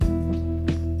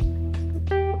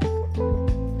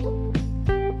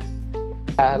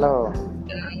Halo,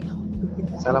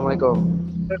 Assalamualaikum.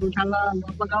 Waalaikumsalam.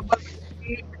 Apa kabar?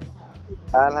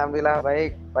 Alhamdulillah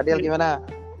baik. Fadil gimana?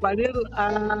 Fadil,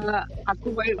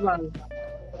 aku baik bang.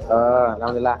 Oh,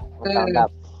 Alhamdulillah. Eh, Mantap.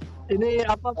 ini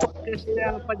apa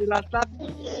podcastnya Fadil Hasan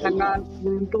sangat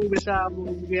beruntung bisa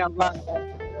menghubungi abang.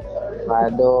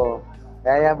 Waduh.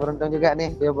 Ya beruntung juga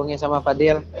nih dihubungi sama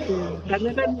Fadil.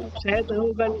 Karena kan saya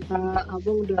tahu kan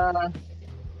abang udah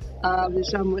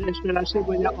bisa menginspirasi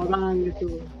banyak orang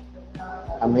gitu.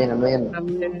 Amin, amin.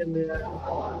 Amin ya.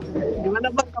 Gimana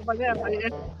bang kabarnya baik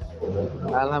ya?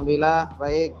 Alhamdulillah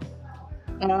baik.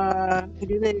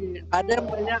 Gini, ada yang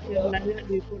banyak yang nanya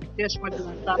di podcast Fadil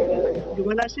Hasan.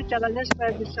 Gimana sih caranya supaya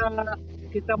bisa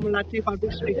kita melatih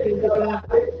public speaking gitu,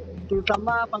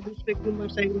 terutama public speaking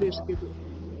bahasa Inggris gitu.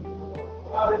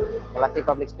 Melatih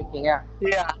public speaking ya.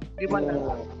 Iya,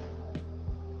 gimana?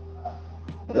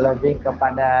 Lebih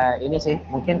kepada ini sih.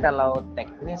 Mungkin kalau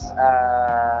teknis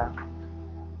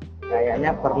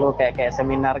kayaknya perlu kayak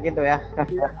seminar gitu ya.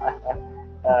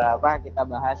 Kita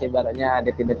bahas ibaratnya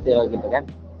detail-detail gitu kan.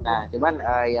 Nah, cuman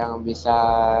yang bisa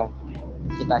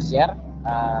kita share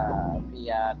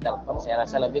via telepon saya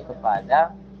rasa lebih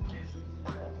kepada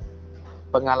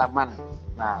pengalaman.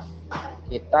 Nah,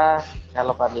 kita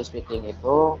kalau public speaking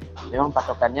itu memang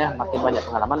patokannya makin banyak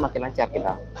pengalaman makin lancar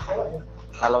kita.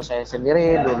 Kalau saya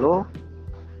sendiri dulu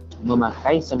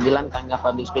memakai 9 tangga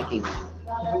public speaking.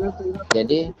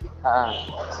 Jadi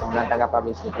 9 tangga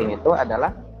public speaking itu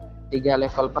adalah 3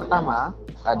 level pertama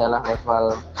adalah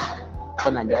level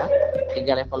penanya,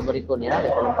 3 level berikutnya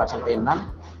level 4 sampai 6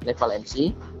 level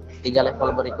MC, 3 level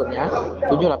berikutnya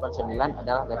 7, 8, 9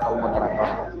 adalah level moderator.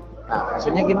 Nah,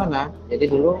 maksudnya gimana? Jadi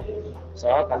dulu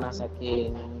saya karena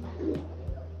saking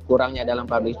kurangnya dalam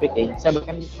public speaking, saya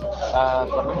bahkan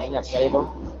pernah ingat sekali tuh,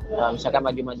 misalkan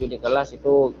maju-maju di kelas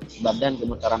itu badan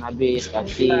gemetaran habis,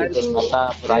 kaki, terus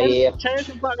mata berair. Saya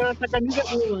sempat merasakan juga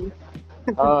dulu bang.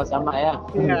 Oh, sama ya.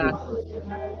 Iya.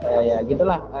 Ya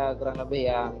gitulah kurang lebih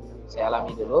yang saya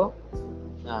alami dulu.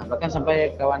 Nah, bahkan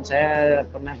sampai kawan saya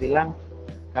pernah bilang,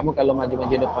 kamu kalau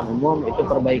maju-maju depan umum itu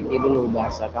perbaiki dulu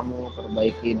bahasa kamu,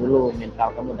 perbaiki dulu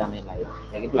mental kamu dan lain-lain.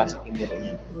 Ya gitulah saking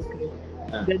buruknya.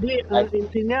 Nah, jadi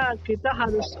intinya kita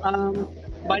harus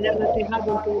banyak latihan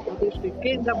untuk public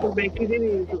speaking dan perbaiki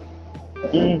diri itu.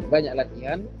 Banyak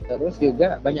latihan, terus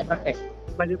juga banyak praktek.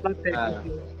 Banyak praktek.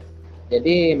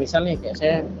 Jadi misalnya kayak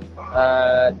saya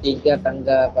 3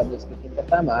 tangga public speaking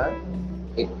pertama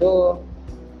itu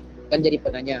kan jadi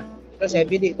penanya. Terus saya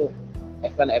bidik tuh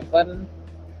event-event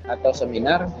atau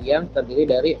seminar yang terdiri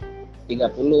dari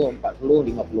 30, 40,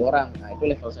 50 orang. Nah, itu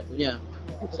level satunya.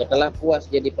 Setelah puas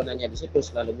jadi penanya di situ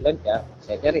selalu lancar,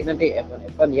 saya cari nanti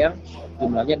event-event yang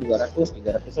jumlahnya 200,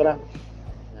 300 orang.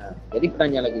 Nah, jadi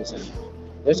penanya lagi di sana.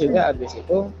 Terus juga habis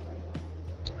itu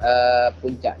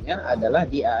puncaknya adalah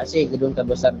di AAC, gedung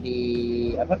terbesar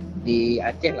di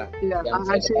Aceh lah. Iya, yang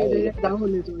AAC dari tahun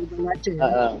itu di Aceh.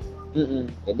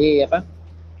 Jadi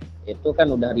itu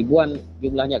kan udah ribuan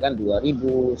jumlahnya kan,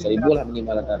 2000, 1000 lah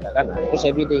minimal rata-rata kan. Nah, itu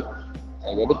saya bidik.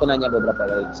 Saya jadi penanya beberapa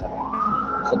kali di sana.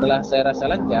 Setelah saya rasa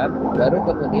lancar, baru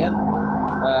kemudian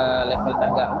level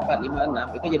tangga 4, 5,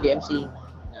 6 itu jadi MC.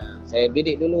 Nah, saya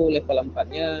bidik dulu level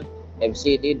 4-nya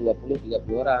MC di 20,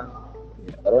 30 orang.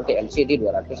 Baru nanti MC di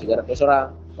 200, 300 orang.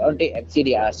 Baru nanti MC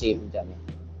di AC puncaknya.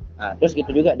 Nah, terus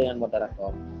gitu juga dengan moderator.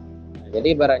 Nah,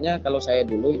 jadi ibaratnya kalau saya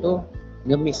dulu itu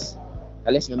ngemis,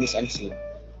 alias ngemis MC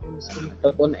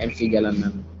ataupun MC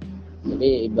jalanan.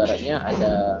 Jadi ibaratnya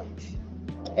ada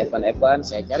event-event,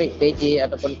 saya cari PJ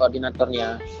ataupun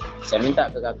koordinatornya. Saya minta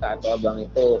ke kakak atau abang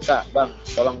itu, Kak, Bang,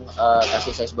 tolong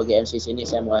kasih saya sebagai MC sini,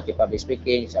 saya mau latih public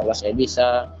speaking, insya Allah saya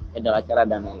bisa handle acara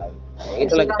dan lain-lain. Nah,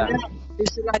 itulah kita.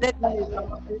 Istilahnya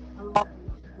kalau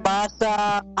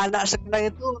bahasa anak sekarang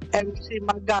itu MC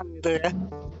magang gitu ya.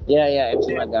 Iya, MC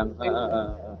magang.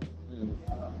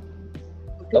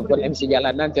 Ataupun MC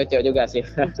jalanan cocok juga sih.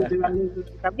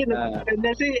 Tapi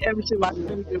namanya sih MC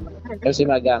magang. MC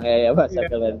magang ya bahasa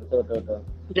kalian betul.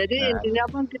 Jadi intinya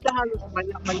apa, kita harus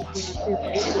banyak-banyak gitu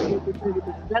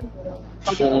dan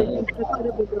kita ada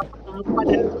beberapa tahapan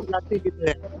yang harus dilatih gitu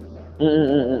ya.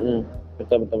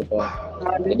 Betul.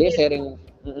 Nah, jadi sharing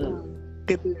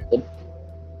gitu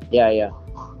ya.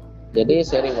 Jadi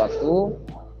sharing waktu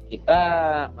kita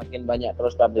makin banyak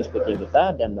terus public speaking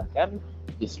kita, dan bahkan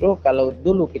justru kalau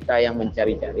dulu kita yang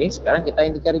mencari-cari, sekarang kita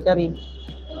yang dicari-cari.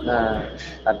 Nah,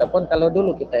 ataupun kalau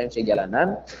dulu kita MC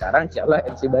jalanan, sekarang insya Allah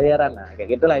MC bayaran. Nah,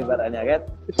 kayak gitulah ibaratnya kan.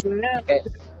 Sebenarnya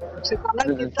sekarang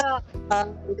kita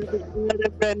udah ada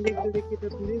branding diri kita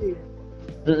sendiri.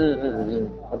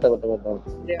 Betul.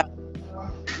 Ya.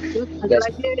 Terus ada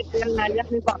lagi yang nanya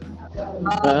nih Pak.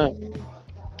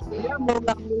 dia mau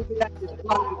ngambil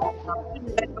beasiswa gitu, tapi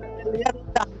nilai TOEFL-nya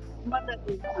rendah. Gimana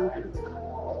tuh?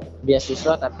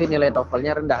 Beasiswa tapi nilai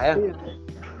TOEFL-nya rendah ya. Iya.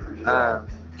 Nah,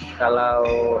 kalau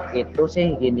itu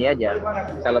sih gini aja,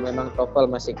 kalau memang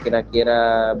TOEFL masih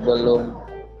kira-kira belum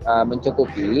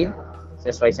mencukupi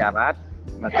sesuai syarat,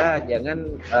 maka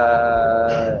jangan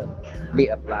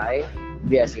di-apply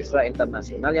beasiswa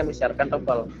internasional yang mensyaratkan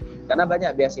TOEFL. Karena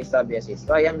banyak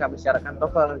beasiswa yang nggak mensyaratkan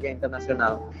TOEFL yang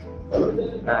internasional.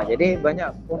 Nah, jadi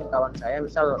banyak pun kawan saya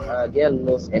misal dia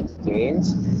lulus exchange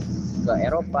ke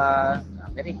Eropa,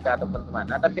 Amerika ataupun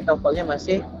kemana, tapi TOEFL-nya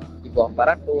masih di bawah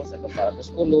 400 atau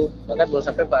 410, bahkan belum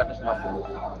sampai 450.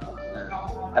 Nah,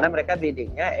 karena mereka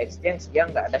bidiknya exchange yang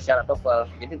nggak ada syarat TOEFL,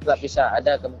 jadi tetap bisa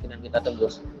ada kemungkinan kita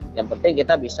tembus. Yang penting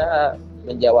kita bisa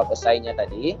menjawab pesaingnya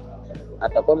tadi,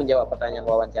 ataupun menjawab pertanyaan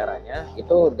wawancaranya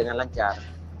itu dengan lancar.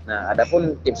 Nah,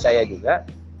 adapun tips saya juga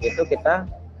itu kita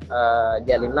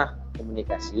jalinlah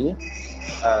komunikasi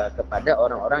kepada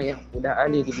orang-orang yang udah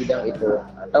ahli di bidang itu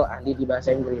atau ahli di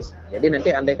bahasa Inggris. Jadi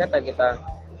nanti andai kata kita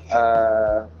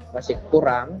masih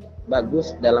kurang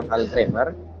bagus dalam hal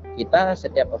grammar, kita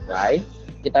setiap apply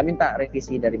kita minta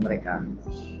revisi dari mereka.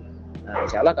 Nah,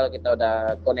 insya Allah kalau kita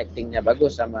udah connectingnya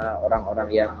bagus sama orang-orang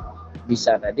yang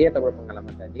bisa tadi atau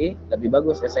berpengalaman tadi, lebih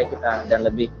bagus essay kita dan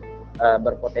lebih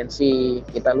berpotensi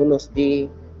kita lulus di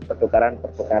pertukaran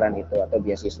itu atau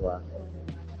beasiswa.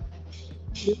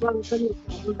 Bang kan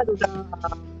udah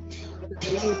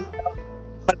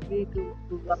pergi ke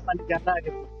beberapa negara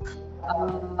gitu.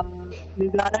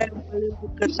 Negara yang paling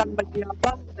berkesan bagi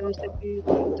abang dari segi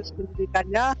proses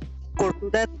pendidikannya,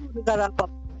 kulturnya itu negara apa?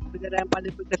 Negara yang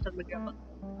paling berkesan bagi abang?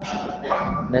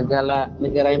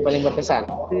 Negara yang paling berkesan?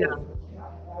 Iya.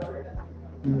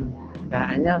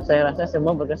 Kayaknya saya rasa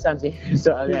semua berkesan sih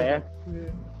soalnya ya.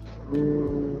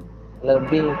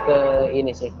 Lebih ke ini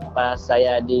sih pas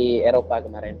saya di Eropa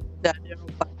kemarin. Ya, di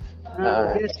Eropa.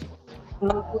 Yes.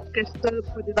 Podcaster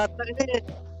Fadhillah ini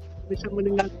bisa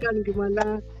mendengarkan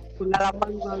gimana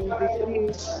pengalaman Bang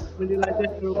Rizky menjelajah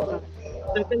Eropa.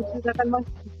 Silakan Mas.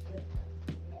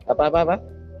 Apa?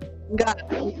 Enggak,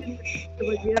 mungkin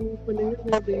sebagian pendengar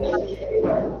mau dengar.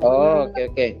 Oh,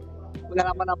 oke.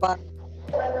 Pengalaman apa?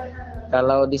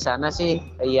 Kalau di sana sih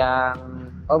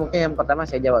mungkin yang pertama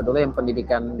saya jawab dulu yang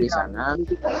pendidikan di sana.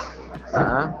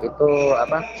 Itu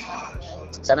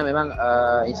sana memang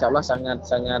insya Allah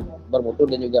sangat bermutu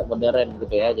dan juga modern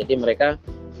gitu ya. Jadi mereka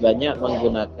banyak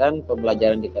menggunakan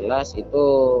pembelajaran di kelas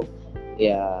itu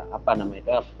ya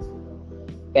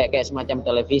kayak semacam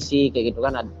televisi kayak gitu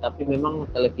kan. Tapi memang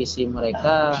televisi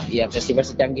mereka ya versi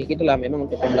canggih gitulah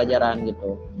memang untuk pembelajaran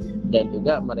gitu. Dan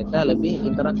juga mereka lebih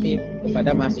interaktif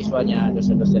kepada mahasiswanya,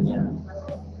 dosen-dosennya.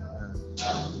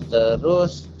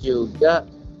 Terus juga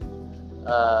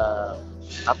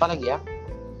apa lagi ya?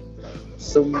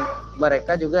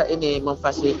 Mereka juga ini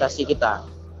memfasilitasi kita.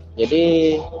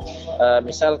 Jadi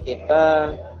misal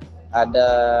kita ada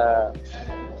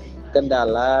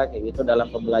kendala kayak gitu dalam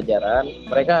pembelajaran,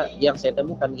 mereka yang saya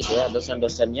temukan gitu ya,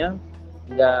 dosen-dosennya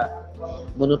nggak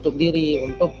menutup diri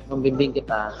untuk membimbing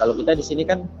kita. Kalau kita di sini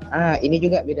kan ini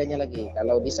juga bedanya lagi.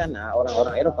 Kalau di sana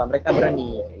orang-orang Eropa mereka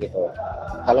berani kayak gitu.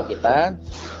 Kalau kita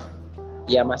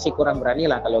ya masih kurang berani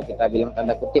lah kalau kita bilang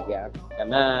tanda kutip ya,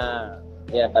 karena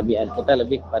ya tabiat kita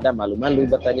lebih kepada malu-malu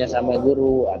bertanya sama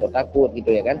guru atau takut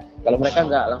gitu ya kan. Kalau mereka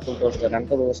nggak langsung terus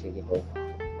kayak gitu.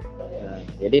 Nah,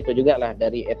 jadi itu juga lah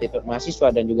dari attitude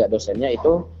mahasiswa dan juga dosennya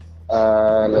itu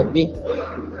lebih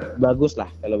bagus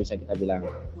lah kalau bisa kita bilang.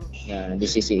 Nah, di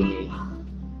sisi ini.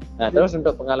 Nah, terus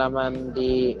untuk pengalaman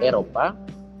di Eropa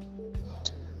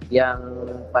yang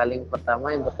paling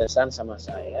pertama yang berkesan sama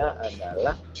saya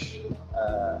adalah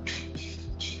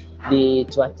di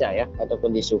cuaca ya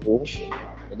ataupun di suhu.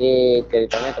 Jadi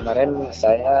ceritanya kemarin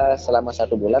saya selama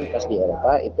 1 bulan pas di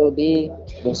Eropa itu di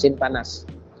musim panas.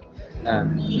 Nah,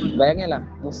 bayangin lah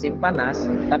musim panas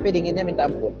tapi dinginnya minta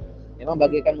ampun. Memang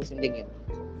bagaikan musim dingin.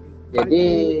 Jadi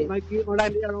bagi orang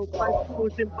di Eropa itu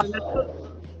musim panas tuh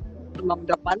memang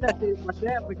udah panas sih,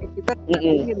 maksudnya bagi kita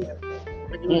dingin ya.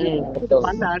 Betul.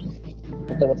 Panas.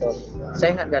 Betul. Saya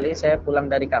ingat kali saya pulang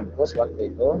dari kampus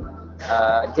waktu itu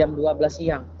jam 12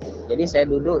 siang. Jadi saya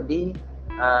duduk di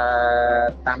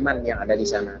taman yang ada di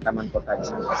sana, taman kota di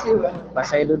sana. Pas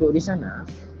saya duduk di sana,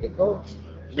 itu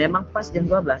memang pas jam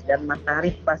 12 dan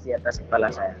matahari pas di atas kepala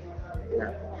saya.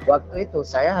 Nah, waktu itu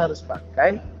saya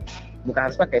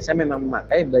saya memang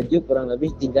memakai baju kurang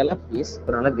lebih 3 lapis,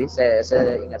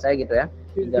 saya ingat saya gitu ya,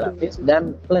 3 lapis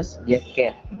dan plus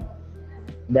jaket.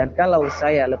 Dan kalau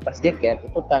saya lepas jaket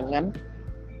itu tangan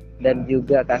dan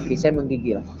juga kaki saya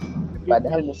menggigil.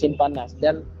 Padahal musim panas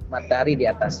dan matahari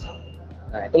di atas.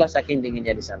 Nah, itulah saking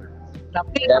dinginnya di sana.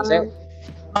 Tapi Dan saya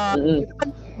itu kan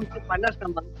musim panas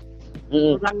kan bang.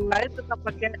 Orang lain tetap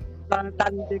pakai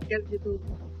tan jaket gitu.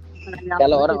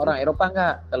 Kalau orang-orang Eropa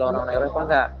enggak,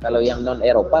 kalau yang non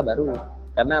Eropa baru,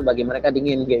 karena bagi mereka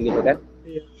dingin kayak gitu kan.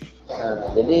 Iya.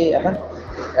 Jadi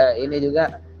ini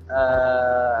juga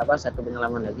satu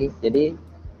pengalaman lagi. Jadi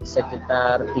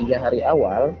sekitar 3 hari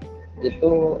awal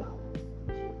itu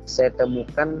saya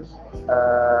temukan,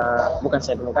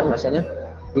 maksudnya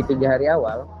di 3 hari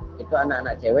awal itu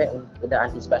anak-anak cewek udah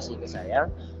antisipasi ke saya,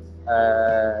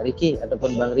 Ricky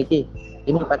ataupun Bang Ricky,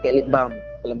 ini pakai lip balm,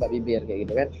 pelembab bibir kayak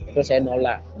gitu kan. Terus saya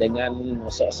nolak dengan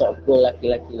sok-sok cool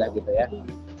laki-laki lah gitu ya.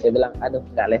 Saya bilang, aduh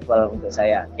nggak level untuk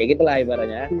saya, kayak gitulah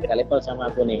ibaratnya, nggak level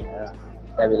sama aku nih.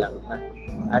 Saya bilang, nah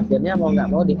akhirnya mau nggak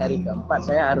mau di hari keempat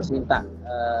saya harus minta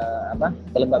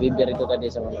pelembab bibir itu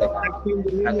tadi sama mereka.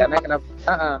 Nah, karena kenapa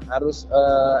harus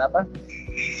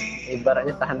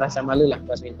ibaratnya tahan rasa malu lah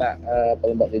pas minta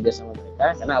pelembab bibir sama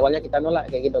mereka, karena awalnya kita nolak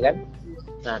kayak gitu kan.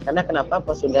 Nah, karena kenapa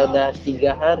pas sudah ada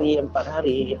 3 hari, 4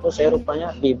 hari itu saya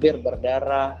rupanya bibir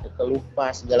berdarah,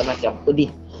 kelupas segala macam, pedih,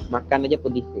 makan aja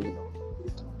pedih kayak gitu.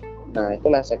 Nah,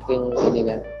 itulah saking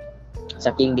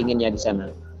dinginnya di sana.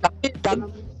 Tapi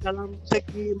dalam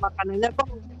segi makanannya kok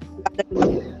nggak ada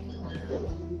kendala.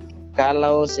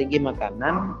 Kalau segi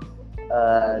makanan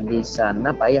di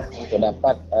sana payah untuk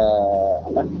dapat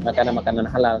makanan-makanan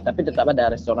halal, tapi tetap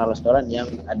ada restoran-restoran yang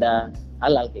ada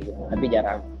halal kayak gitu, tapi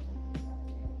jarang.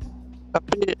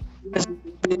 Tapi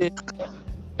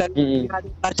dan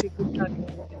adaptasi kita.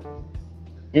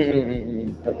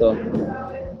 Betul.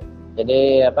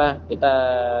 Jadi kita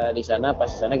di sana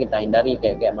pas di sana kita hindari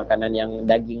kayak makanan yang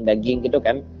daging gitu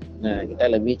kan. Nah, kita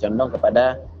lebih condong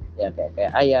kepada ya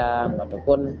kayak ayam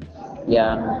ataupun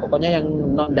yang pokoknya yang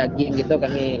non daging gitu,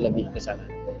 kami lebih ke sana.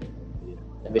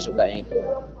 Lebih suka yang itu.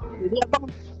 Jadi abang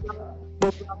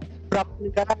beberapa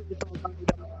negara gitu bang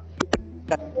udah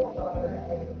pendidikan.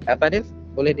 Apa Dev?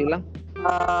 Boleh diulang?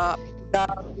 Udah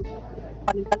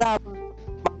paling ada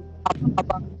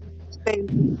abang stay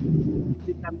di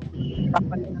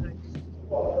berapa negara?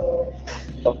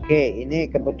 Oke, ini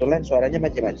kebetulan suaranya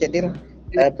macam-macam Dir.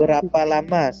 Berapa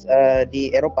lama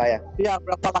di Eropa ya? Iya,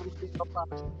 berapa lama di Eropa?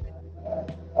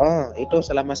 Oh, itu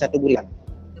selama 1 bulan.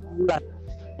 1 bulan.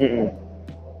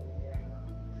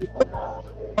 Itu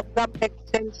program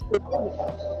exchange student.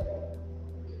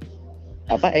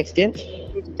 Apa exchange?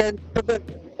 Exchange student.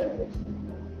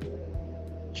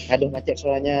 Aduh, macet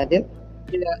suaranya Dir.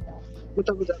 Iya,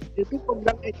 betul. Itu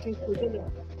program exchange student.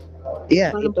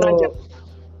 Iya, itu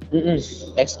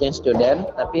exchange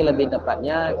student, tapi lebih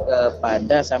tepatnya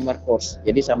kepada summer course.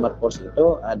 Jadi summer course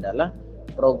itu adalah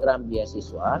program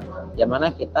beasiswa yang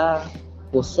mana kita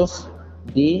khusus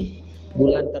di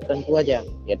bulan tertentu aja.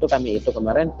 Yaitu kami itu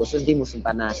kemarin khusus di musim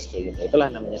panas kayak gitu.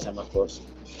 Itulah namanya summer course.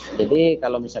 Jadi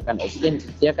kalau misalkan exchange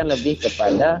dia kan lebih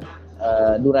kepada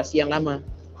durasi yang lama,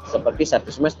 seperti 1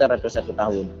 semester atau 1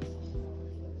 tahun.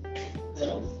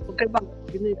 Oke bang,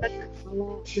 ini kan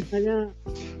kalau misalnya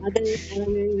ada orang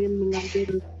yang ingin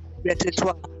mengambil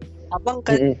beasiswa, abang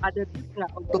kan ada tips nggak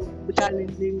untuk bisa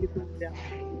landing gitu ya?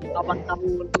 Abang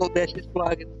tahu untuk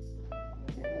beasiswa gitu.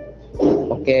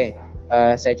 Oke,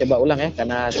 saya coba ulang ya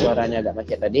karena suaranya agak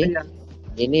macet tadi. Iya.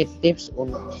 Ini tips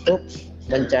untuk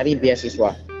mencari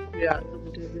beasiswa. Iya, untuk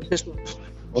mencari beasiswa.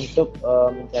 Untuk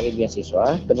mencari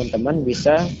beasiswa, teman-teman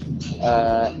bisa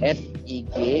add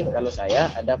IG. Kalau saya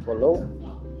ada follow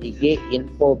IG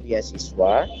info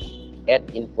beasiswa,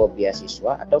 @info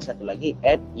beasiswa, atau satu lagi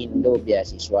 @indo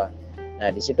beasiswa.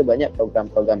 Nah, di situ banyak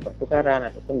program-program pertukaran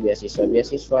ataupun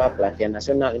beasiswa, pelatihan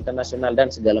nasional, internasional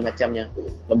dan segala macamnya.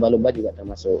 Lomba-lomba juga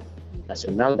termasuk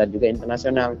nasional dan juga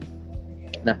internasional.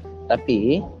 Nah,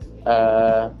 tapi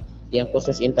yang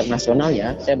khusus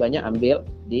internasionalnya saya banyak ambil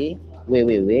di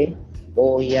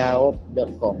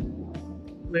www.oyaop.com.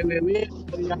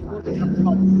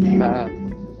 www.oyaop.com.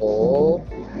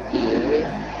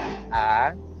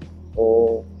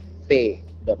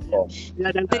 oyaop.com. Ya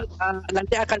nanti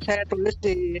akan saya tulis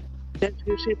di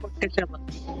deskripsi podcast Pak.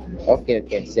 Oke,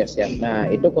 siap. Nah,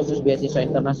 itu khusus beasiswa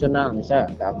internasional, misal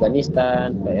ke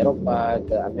Afghanistan, ke Eropa,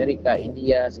 ke Amerika,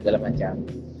 India, segala macam.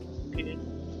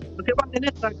 Oke Bang,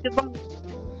 ini terakhir Bang.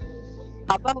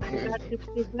 Abang punya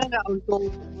tips-tipsnya nggak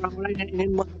untuk orang-orang yang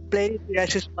ingin mengapply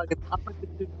beasiswa gitu? Apa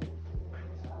tips?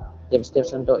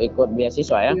 Tips-tips untuk ikut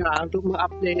beasiswa ya? Iya, untuk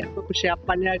mengapply atau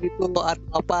persiapannya gitu atau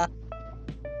apa?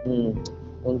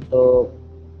 Untuk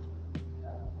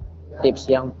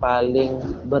tips yang paling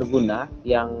berguna,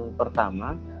 yang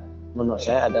pertama menurut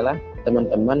saya adalah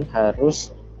teman-teman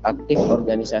harus aktif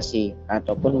organisasi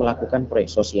ataupun melakukan proyek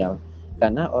sosial.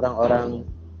 Karena orang-orang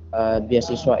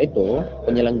beasiswa itu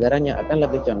penyelenggaranya akan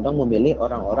lebih condong memilih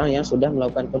orang-orang yang sudah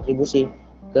melakukan kontribusi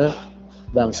ke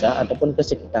bangsa ataupun ke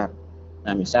sekitar.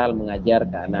 Nah, misal mengajar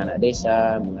ke anak-anak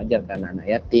desa, mengajar ke anak-anak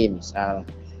yatim, misal,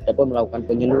 ataupun melakukan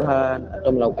penyuluhan atau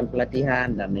melakukan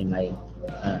pelatihan dan lain-lain.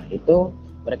 Nah, itu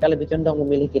mereka lebih condong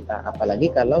memilih kita,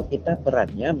 apalagi kalau kita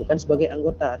perannya bukan sebagai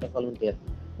anggota atau volunteer,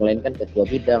 melainkan ketua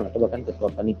bidang atau bahkan ketua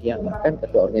panitia, bahkan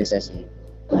ketua organisasi.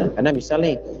 Nah, karena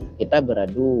misalnya kita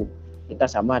beradu, kita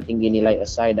sama tinggi nilai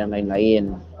esai dan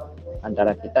lain-lain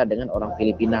antara kita dengan orang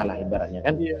Filipina lah ibaratnya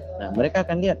kan. Nah, mereka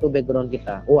akan lihat tuh background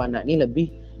kita. Oh, anak ini lebih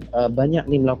banyak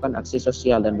nih melakukan aksi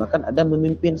sosial dan bahkan ada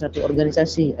memimpin satu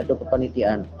organisasi atau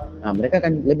kepanitiaan. Nah, mereka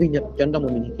akan lebih condong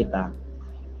memilih kita.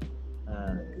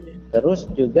 Nah, terus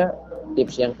juga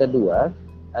tips yang kedua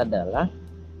adalah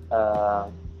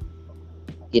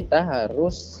kita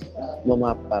harus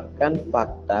memaparkan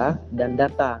fakta dan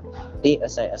data di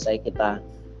esai-esai kita.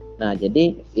 Nah,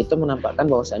 jadi itu menampakkan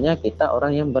bahwasanya kita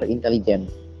orang yang berintelijen.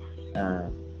 Nah,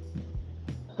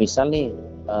 misal nih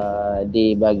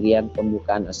di bagian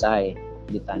pembukaan esai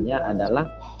ditanya adalah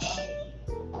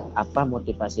apa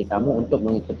motivasi kamu untuk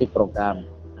mengikuti program.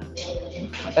 Nah,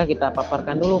 maka kita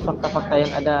paparkan dulu fakta-fakta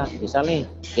yang ada. Misal nih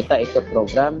kita ikut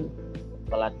program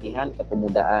pelatihan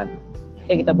kepemudaan.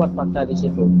 Kita buat fakta di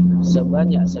situ.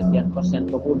 Sebanyak sekian persen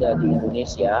pemuda di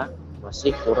Indonesia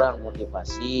masih kurang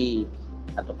motivasi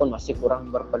ataupun masih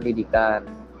kurang berpendidikan.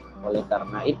 Oleh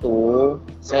karena itu,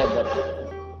 saya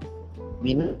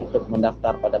berminat untuk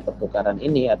mendaftar pada pertukaran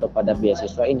ini atau pada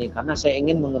beasiswa ini karena saya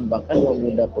ingin mengembangkan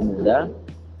pemuda-pemuda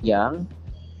yang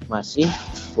masih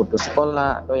putus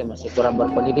sekolah atau yang masih kurang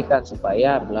berpendidikan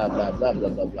supaya bla bla bla bla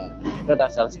bla bla. Itu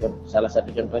adalah salah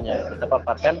satu contohnya. Kita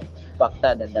paparkan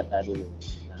fakta dan data dulu.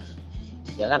 Nah,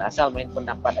 jangan asal main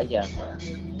pendapat aja.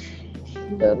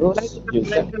 Terus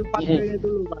juga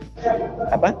dulu, Pak.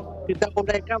 Apa? Kita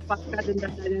uraikan fakta dan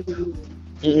datanya dulu.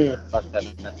 Fakta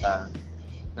dan data.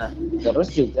 Nah, terus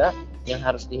juga yang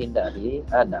harus dihindari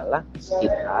adalah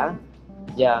kita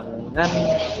jangan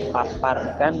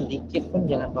paparkan dikit pun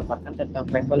jangan paparkan tentang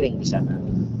traveling di sana.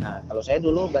 Nah, kalau saya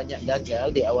dulu banyak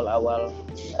gagal di awal-awal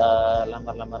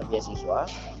lamar-lamar beasiswa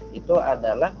itu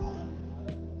adalah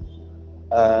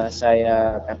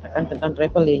saya katakan tentang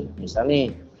traveling.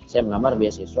 Misalnya saya melamar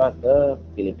beasiswa ke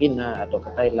Filipina atau ke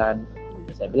Thailand.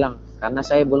 Saya bilang karena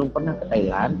saya belum pernah ke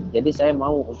Thailand, jadi saya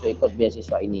mau untuk ikut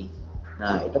beasiswa ini.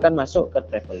 Nah, itu kan masuk ke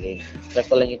traveling.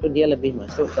 Traveling itu dia lebih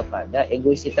masuk kepada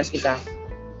egoisitas kita.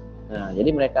 Nah, jadi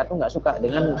mereka tuh nggak suka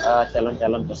dengan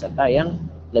calon-calon peserta yang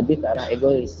lebih ke arah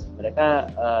egois.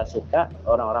 Mereka suka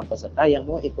orang-orang peserta yang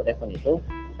mau ikut event itu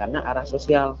karena arah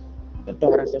sosial.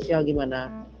 Contoh arah sosial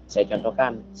gimana? Saya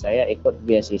contohkan, saya ikut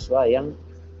beasiswa yang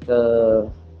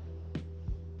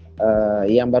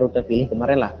yang baru terpilih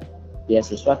kemarin lah,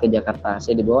 beasiswa ke Jakarta.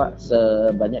 Saya dibawa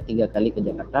sebanyak 3 kali ke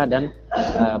Jakarta dan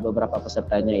beberapa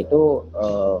pesertanya itu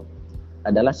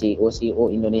adalah CEO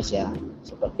Indonesia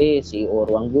seperti CEO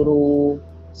Ruang Guru,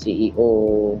 CEO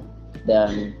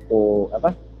dan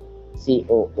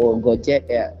CEO Gojek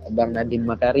ya Bang Nadiem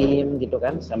Makarim gitu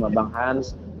kan, sama Bang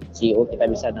Hans, CEO Kita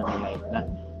Bisa dan lain-lain. Nah,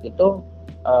 itu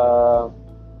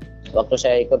waktu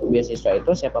saya ikut beasiswa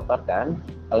itu saya paparkan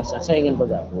alasan saya ingin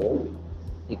bergabung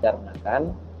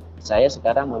dikarenakan saya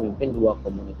sekarang memimpin 2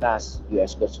 komunitas,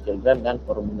 US Ghost Children dan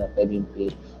Forum Muda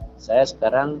Pemimpin. Saya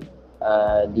sekarang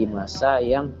di masa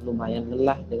yang lumayan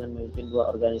lelah dengan memimpin 2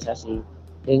 organisasi.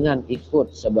 Dengan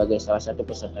ikut sebagai salah satu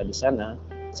peserta di sana,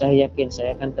 saya yakin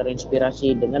saya akan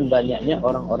terinspirasi dengan banyaknya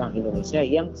orang-orang Indonesia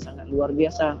yang sangat luar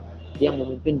biasa yang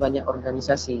memimpin banyak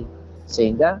organisasi,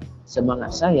 sehingga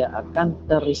semangat saya akan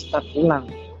teristart ulang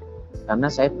karena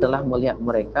saya telah melihat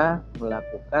mereka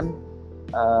melakukan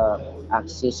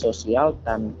aksi sosial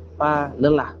tanpa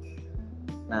lelah.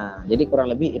 Nah, jadi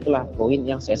kurang lebih itulah poin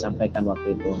yang saya sampaikan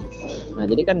waktu itu. Nah,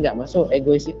 jadi kan nggak masuk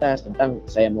egoisitas tentang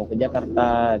saya mau ke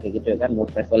Jakarta kayak gitu ya kan, mau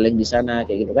traveling di sana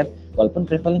kayak gitu kan. Walaupun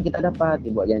traveling kita dapat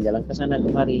dibawa jalan-jalan ke sana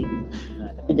kemari.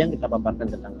 Nah, tapi jangan kita paparkan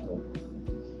tentang itu.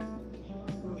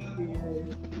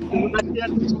 Terima kasih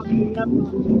atas waktunya, Anda.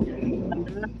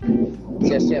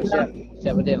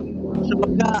 Siap, Bedel.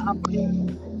 Semoga apa yang